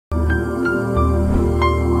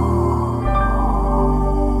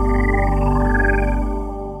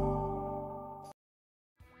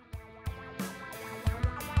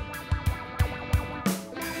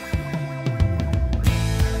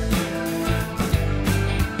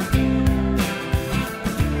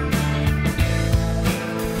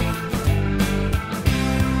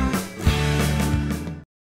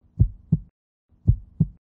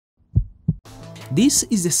This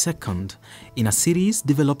is the second in a series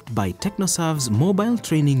developed by TechnoServe's mobile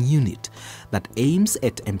training unit that aims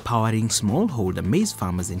at empowering smallholder maize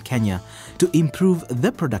farmers in Kenya to improve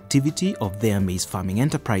the productivity of their maize farming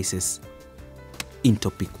enterprises. In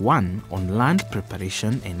Topic 1 on land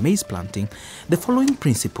preparation and maize planting, the following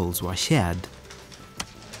principles were shared.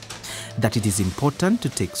 That it is important to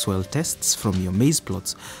take soil tests from your maize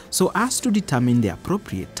plots so as to determine the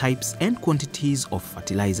appropriate types and quantities of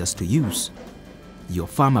fertilizers to use. Your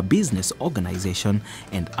farmer business organization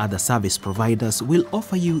and other service providers will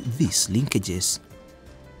offer you these linkages.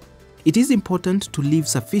 It is important to leave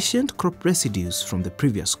sufficient crop residues from the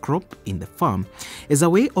previous crop in the farm as a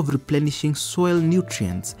way of replenishing soil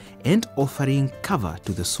nutrients and offering cover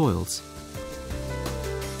to the soils.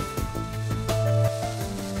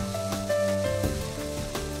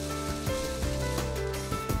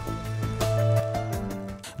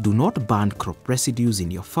 Do not burn crop residues in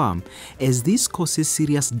your farm, as this causes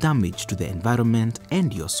serious damage to the environment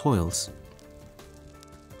and your soils.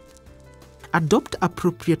 Adopt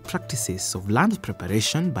appropriate practices of land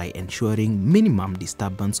preparation by ensuring minimum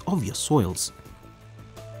disturbance of your soils.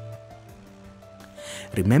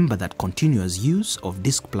 Remember that continuous use of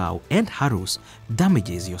disc plow and harrows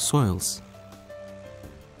damages your soils.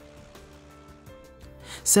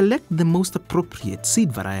 Select the most appropriate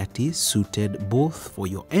seed varieties suited both for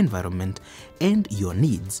your environment and your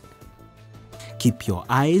needs. Keep your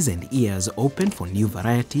eyes and ears open for new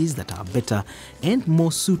varieties that are better and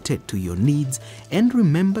more suited to your needs, and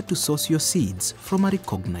remember to source your seeds from a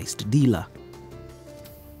recognized dealer.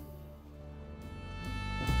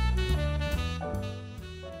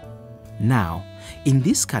 Now, in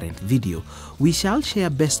this current video, we shall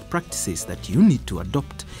share best practices that you need to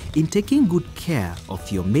adopt in taking good care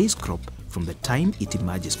of your maize crop from the time it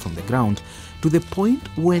emerges from the ground to the point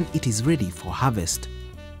when it is ready for harvest.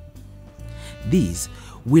 These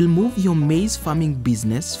will move your maize farming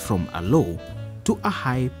business from a low to a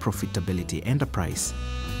high profitability enterprise.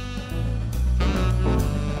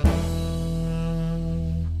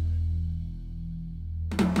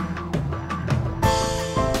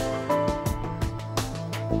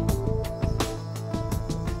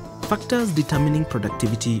 Factors determining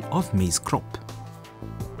productivity of maize crop.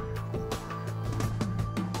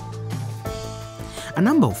 A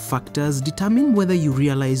number of factors determine whether you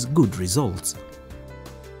realize good results.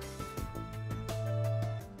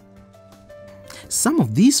 Some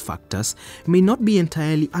of these factors may not be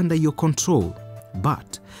entirely under your control,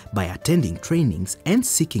 but by attending trainings and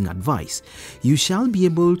seeking advice, you shall be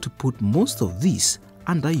able to put most of these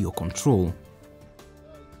under your control.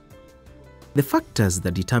 The factors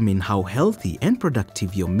that determine how healthy and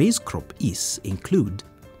productive your maize crop is include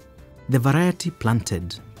the variety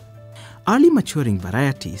planted. Early maturing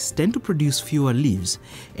varieties tend to produce fewer leaves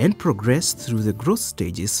and progress through the growth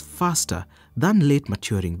stages faster than late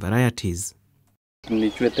maturing varieties.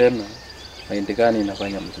 Nichue tena mahindi gani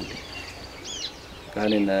inafanya mzuri,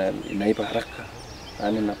 gani inaiva haraka,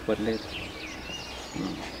 gani inakuwa late.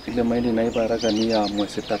 Ile mahindi inaiva haraka ni ya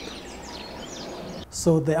mwezi 3.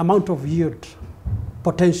 So the amount of yield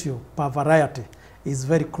potential per variety is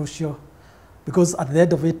very crucial, because at the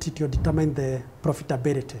end of it, it will determine the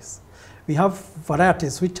profitabilities. We have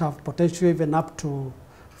varieties which have potential even up to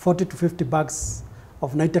 40 to 50 bags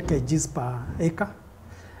of 90 kgs per acre.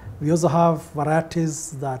 We also have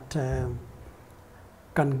varieties that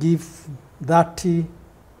can give 30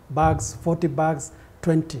 bags, 40 bags,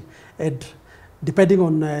 20. And depending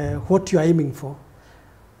on what you are aiming for,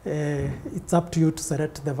 it's up to you to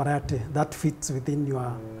select the variety that fits within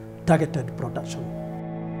your targeted production.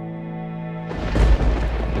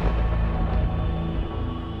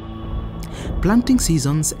 Planting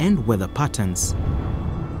seasons and weather patterns.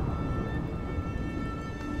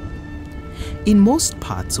 In most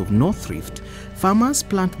parts of North Rift, farmers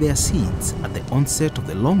plant their seeds at the onset of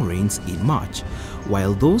the long rains in March,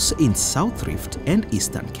 while those in South Rift and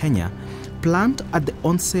Eastern Kenya plant at the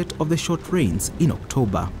onset of the short rains in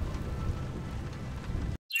October.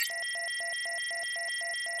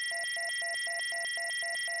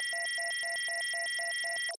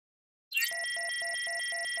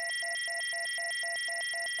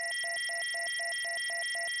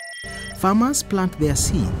 Farmers plant their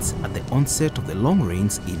seeds at the onset of the long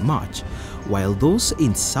rains in March, while those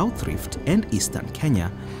in South Rift and Eastern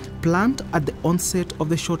Kenya plant at the onset of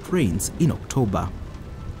the short rains in October.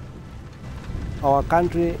 Our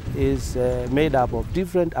country is made up of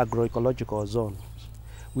different agroecological zones.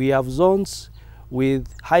 We have zones with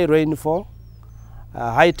high rainfall,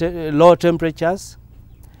 low temperatures,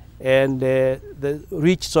 and the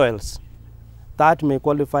rich soils that may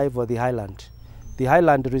qualify for the highland. The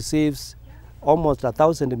highland receives almost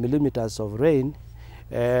 1,000 millimeters of rain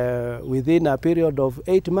within a period of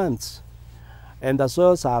 8 months, and the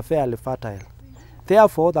soils are fairly fertile.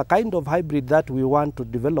 Therefore, the kind of hybrid that we want to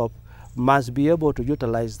develop must be able to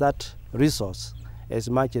utilize that resource as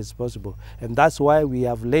much as possible, and that's why we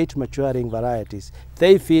have late maturing varieties.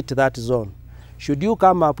 They fit that zone. Should you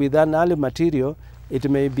come up with an early material, it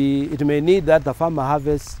may need that the farmer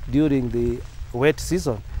harvests during the wet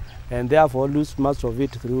season and therefore lose much of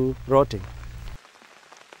it through rotting.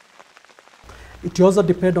 It also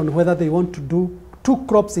depends on whether they want to do 2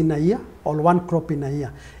 crops in a year or 1 crop in a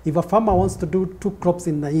year. If a farmer wants to do 2 crops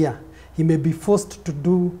in a year, he may be forced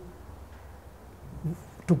to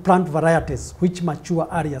plant varieties which mature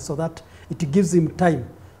earlier, so that it gives him time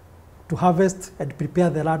to harvest and prepare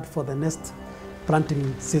the land for the next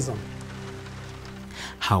planting season.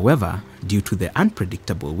 However, due to the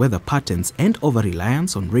unpredictable weather patterns and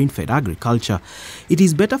over-reliance on rain-fed agriculture, it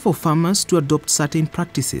is better for farmers to adopt certain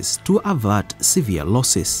practices to avert severe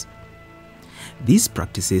losses. These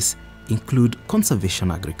practices include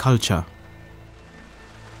conservation agriculture.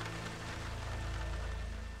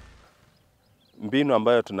 Mbinu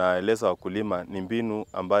ambayo tunaeleza wakulima ni mbinu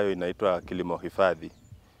ambayo inaitwa kilimo hifadhi,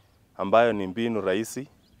 ambayo ni mbinu rahisi.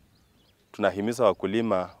 Tunahimiza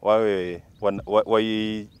wakulima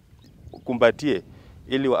waikumbatie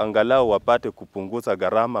ili angalau wapate kupunguza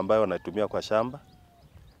gharama ambayo wanatumia kwa shamba,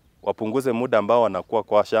 wapunguze muda ambao wanakuwa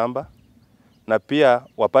kwa shamba, na pia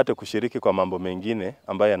wapate kushiriki kwa mambo mengine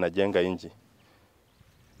ambayo yanajenga nchi.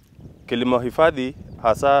 Kilimo hifadhi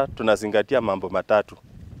hasa tunazingatia mambo matatu.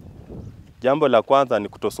 Jambo la kwanza ni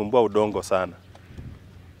kutosumbua udongo sana.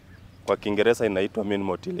 Kwa Kiingereza inaitwa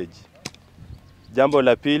minimal tillage. Jambo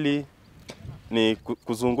la pili ni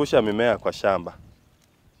kuzungusha mimea kwa shamba.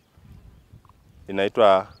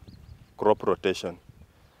 Inaitwa crop rotation.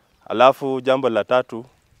 Alafu jambo la tatu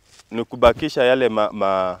ni kubakisha yale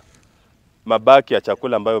mabaki ya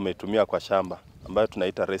chakula ambayo umetumia kwa shamba, ambayo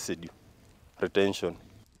tunaita residue retention.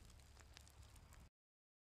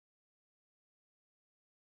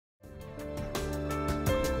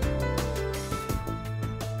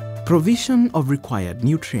 Provision of required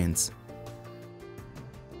nutrients.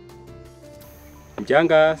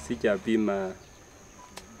 Mchanga sijapima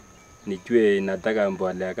nijue inataka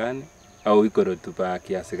mbolea gani au iko rutuba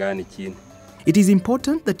kiasi gani chini. It is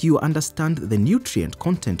important that you understand the nutrient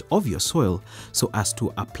content of your soil so as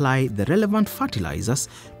to apply the relevant fertilizers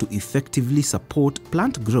to effectively support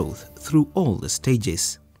plant growth through all the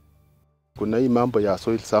stages. Kuna hii mambo ya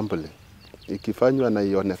soil sampling. Ikifanywa na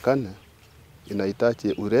ionekane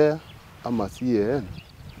inahitaji urea ama CAN,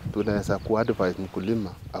 tunaweza kuadvise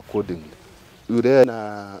mkulima accordingly. Urea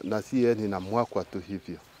na CAN inamwagwa tu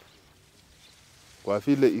hivyo. Kwa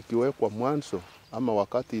vile ikiwekwa mwanzo ama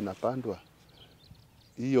wakati inapandwa,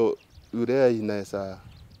 hiyo urea inaweza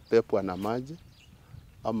pepwa na maji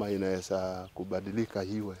ama inaweza kubadilika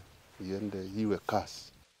iwe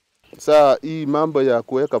kasi. Saa hii mambo ya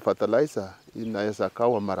kuweka fertilizer inaweza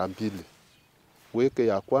kawa mara mbili. Weke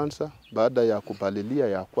ya kwanza baada ya kupalilia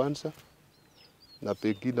ya kwanza, na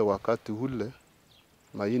pengine wakati ule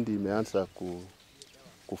mahindi imeanza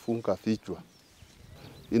kufunga vichwa.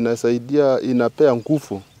 Inasaidia, inapea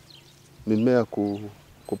nguvu mimea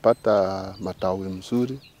kupata matawi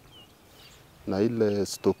mzuri na ile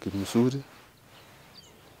stoki mzuri,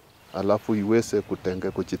 alafu iweze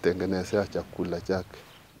kujitengenezea chakula chake.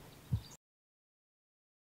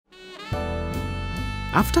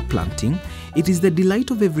 After planting, it is the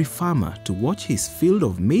delight of every farmer to watch his field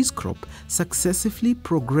of maize crop successively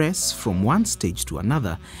progress from one stage to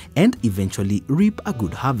another and eventually reap a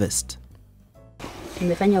good harvest.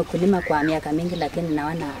 Nimefanya ukulima kwa miaka mingi, lakini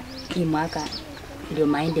naona hii mwaka ndio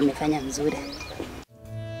mahindi imefanya vizuri.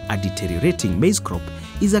 A deteriorating maize crop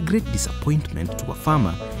is a great disappointment to a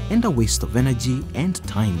farmer and a waste of energy and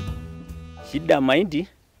time. Shida mahindi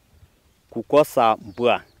kukosa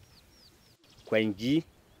mvua kwa nchi,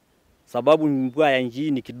 sababu mvua ya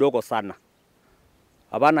nchi ni kidogo sana.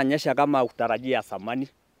 Hapana nyesha kama utarajia samani.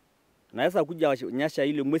 Naweza kuja nyesha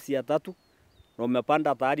ile mwezi ya 3 na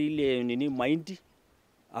umepanda tayari ile mahindi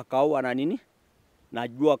akaoa na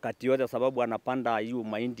najua kati yote, sababu anapanda hiyo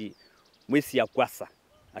mahindi mwezi ya kwanza,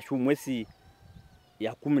 ashu mwezi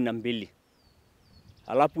ya 12.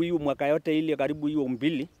 Alafu hiyo mwaka yote ile karibu hiyo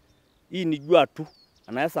 2, hii ni jua tu.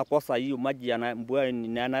 Anaweza kosa hiyo maji mvua,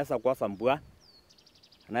 anaweza kosa mvua,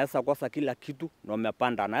 anaweza kosa kila kitu na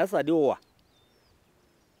umepanda, anaweza dioa.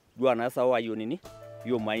 Jua anaweza oa hiyo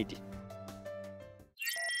hiyo mahindi.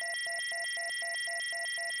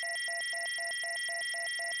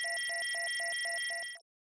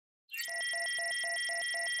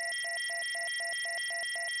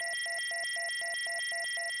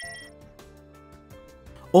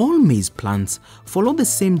 All maize plants follow the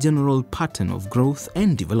same general pattern of growth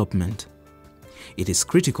and development. It is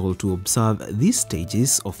critical to observe these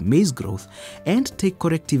stages of maize growth and take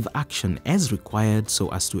corrective action as required so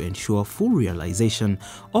as to ensure full realization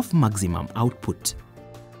of maximum output.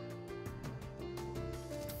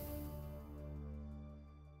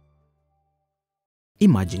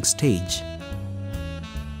 Emerging stage.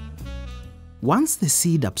 Once the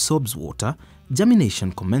seed absorbs water,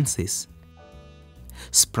 germination commences.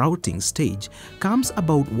 Sprouting stage comes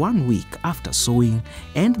about 1 week after sowing,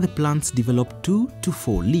 and the plants develop 2 to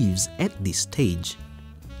 4 leaves at this stage.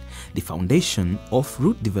 The foundation of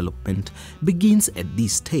root development begins at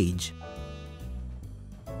this stage.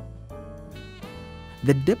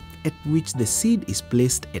 The depth at which the seed is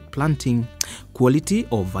placed at planting, quality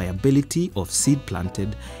or viability of seed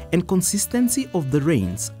planted, and consistency of the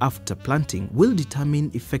rains after planting will determine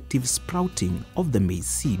effective sprouting of the maize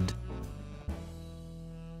seed.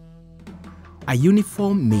 A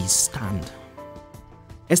uniform maize stand.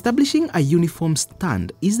 Establishing a uniform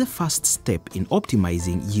stand is the first step in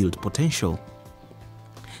optimizing yield potential.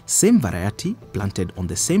 Same variety planted on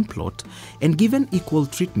the same plot and given equal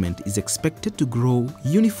treatment is expected to grow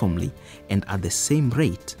uniformly and at the same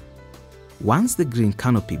rate. Once the green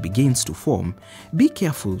canopy begins to form, be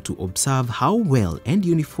careful to observe how well and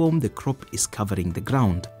uniform the crop is covering the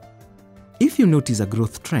ground. If you notice a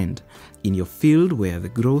growth trend in your field where the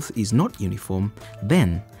growth is not uniform,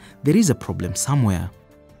 then there is a problem somewhere.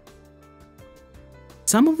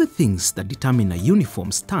 Some of the things that determine a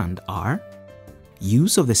uniform stand are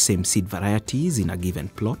use of the same seed varieties in a given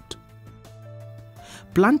plot,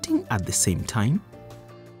 planting at the same time,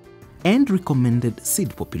 and recommended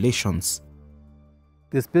seed populations.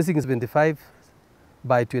 The spacing is 25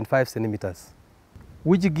 by 25 centimeters,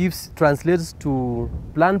 which translates to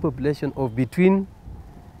plant population of between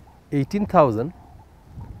 18,000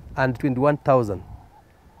 and 21,000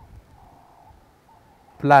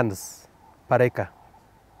 plants per acre.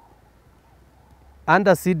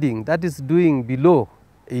 Underseeding, that is doing below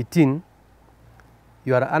 18,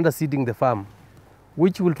 you are underseeding the farm,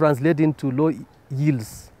 which will translate into low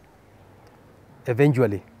yields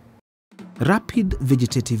eventually. Rapid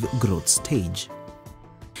vegetative growth stage.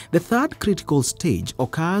 The third critical stage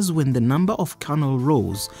occurs when the number of kernel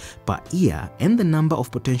rows per ear and the number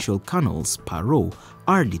of potential kernels per row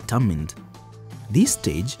are determined. This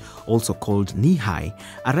stage, also called knee-high,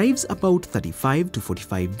 arrives about 35 to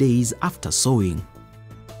 45 days after sowing.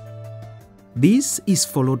 This is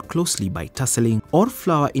followed closely by tasseling or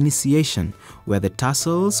flower initiation, where the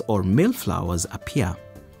tassels or male flowers appear.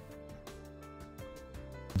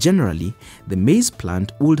 Generally, the maize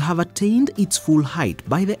plant would have attained its full height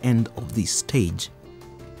by the end of this stage.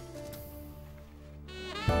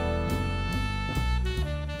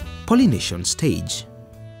 Pollination stage.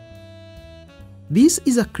 This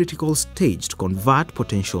is a critical stage to convert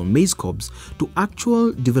potential maize cobs to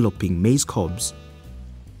actual developing maize cobs.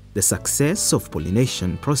 The success of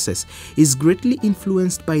pollination process is greatly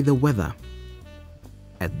influenced by the weather.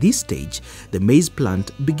 At this stage, the maize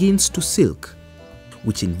plant begins to silk,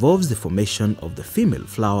 which involves the formation of the female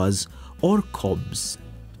flowers or cobs.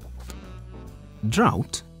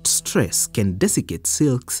 Drought stress can desiccate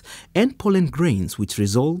silks and pollen grains, which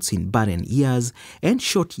results in barren ears and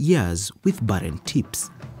short ears with barren tips.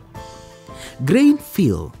 Grain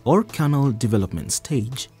fill or kernel development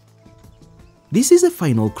stage. This is the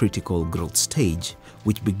final critical growth stage,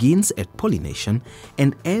 which begins at pollination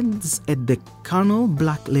and ends at the kernel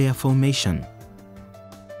black layer formation.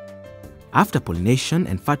 After pollination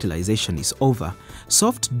and fertilization is over,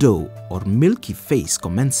 soft dough or milky phase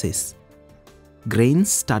commences. Grains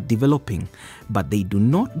start developing, but they do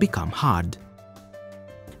not become hard.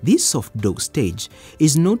 This soft dough stage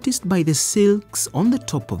is noticed by the silks on the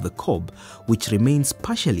top of the cob, which remains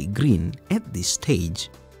partially green at this stage.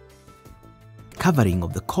 Covering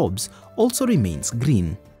of the cobs also remains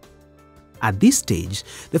green. At this stage,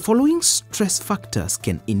 the following stress factors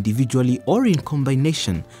can individually or in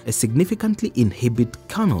combination significantly inhibit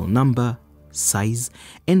kernel number, size,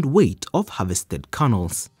 and weight of harvested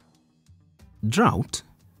kernels. Drought,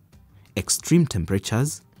 extreme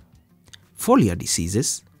temperatures, foliar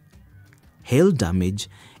diseases, hail damage,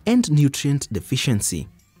 and nutrient deficiency.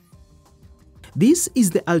 This is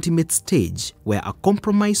the ultimate stage where a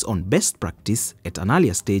compromise on best practice at an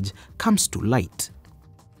earlier stage comes to light.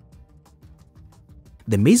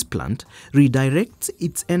 The maize plant redirects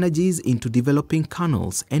its energies into developing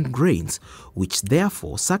kernels and grains, which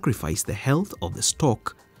therefore sacrifice the health of the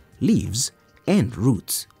stalk, leaves, and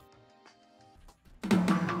roots.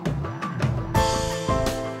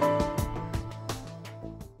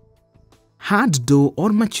 Hard dough or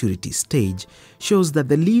maturity stage shows that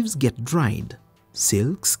the leaves get dried,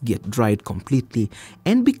 silks get dried completely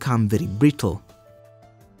and become very brittle.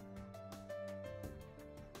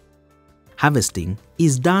 Harvesting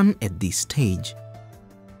is done at this stage.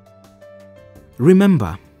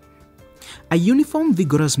 Remember, a uniform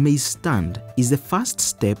vigorous maize stand is the first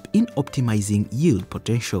step in optimizing yield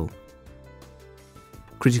potential.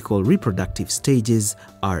 Critical reproductive stages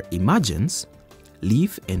are emergence,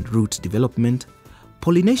 leaf and root development,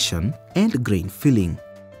 pollination, and grain filling.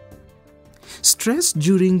 Stress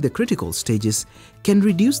during the critical stages can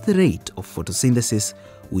reduce the rate of photosynthesis,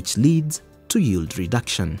 which leads to yield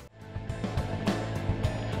reduction.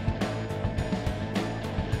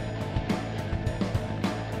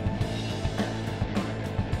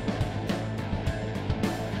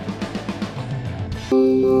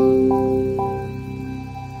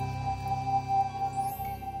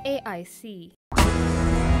 AIC